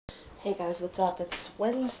Hey guys, what's up? It's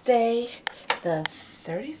Wednesday, the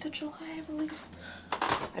 30th of July, I believe.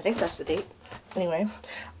 I think that's the date. Anyway,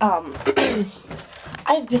 I've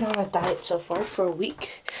been on a diet so far for a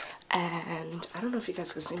week, and I don't know if you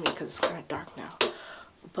guys can see me because it's kind of dark now,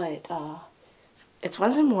 but it's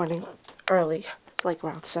Wednesday morning, early, like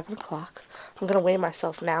around 7 o'clock. I'm gonna weigh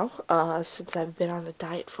myself now, since I've been on a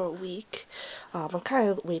diet for a week. I kind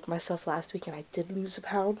of weighed myself last week and I did lose a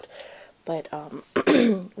pound. But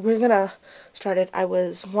we're gonna start it. I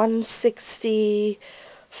was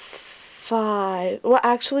 165, well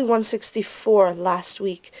actually 164 last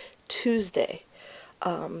week, Tuesday.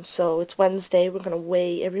 So it's Wednesday. We're gonna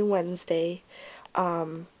weigh every Wednesday,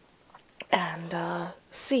 and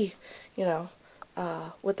see, you know,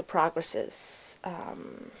 what the progress is.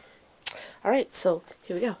 Alright, so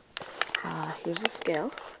here we go. Here's the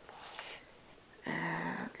scale.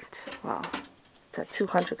 And, well, it's at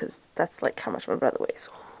 200 because that's like how much my brother weighs.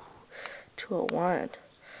 201.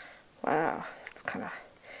 Wow, it's kind of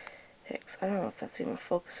hicks. I don't know if that's even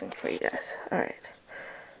focusing for you guys. Alright,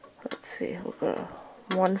 let's see. We'll go to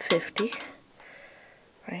 150.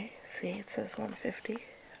 Right? See, it says 150.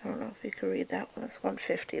 I don't know if you can read that one. It's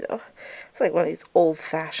 150 though. It's like one of these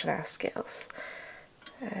old-fashioned ass scales.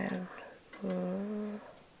 And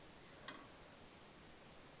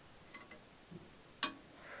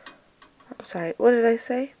I'm sorry, what did I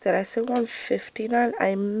say? Did I say 159?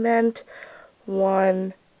 I meant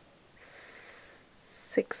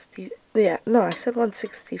 160. Yeah, no, I said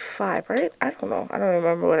 165, right? I don't know. I don't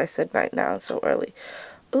remember what I said right now. It's so early.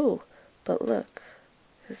 Ooh, but look.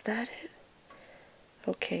 Is that it?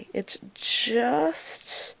 Okay, it's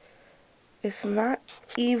not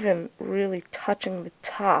even really touching the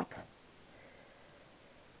top.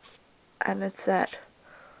 And it's at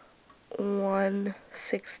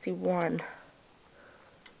 161.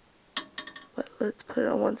 But let's put it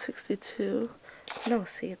on 162. No,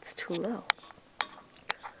 see, it's too low.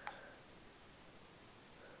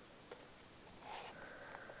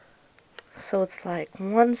 So it's like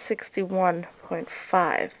 161.5.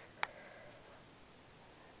 I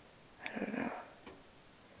don't know.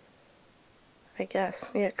 I guess.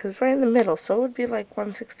 Yeah, because right in the middle. So it would be like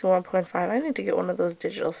 161.5. I need to get one of those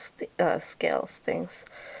digital scales things.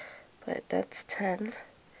 But that's 10.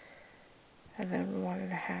 And then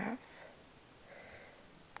 1.5.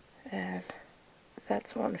 And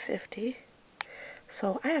that's 150.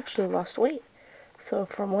 So I actually lost weight. So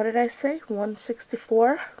from, what did I say?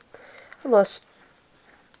 164. I lost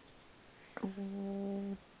 2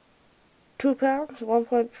 pounds,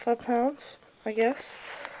 1.5 pounds, I guess.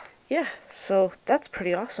 Yeah, so that's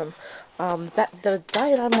pretty awesome. The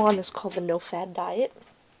diet I'm on is called the No Fad Diet,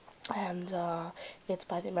 and it's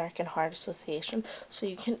by the American Heart Association. So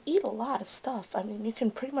you can eat a lot of stuff. I mean, you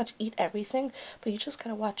can pretty much eat everything, but you just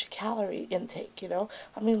gotta watch your calorie intake, you know?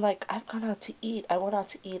 I mean, like, I've gone out to eat. I went out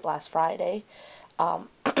to eat last Friday,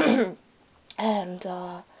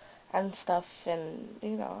 and stuff, and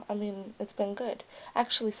you know, I mean, it's been good.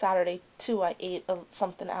 Actually, Saturday too, I ate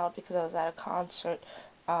something out because I was at a concert,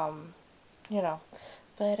 you know,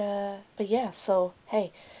 but yeah, so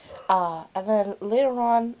hey, and then later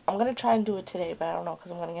on, I'm gonna try and do it today, but I don't know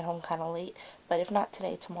because I'm gonna get home kind of late. But if not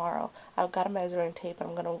today, tomorrow, I've got a measuring tape, and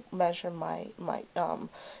I'm gonna measure my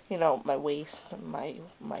you know, my waist, and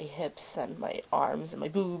my hips, and my arms, and my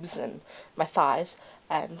boobs, and my thighs,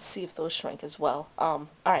 and see if those shrink as well. All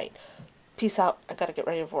right, peace out. I gotta get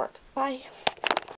ready for work. Bye.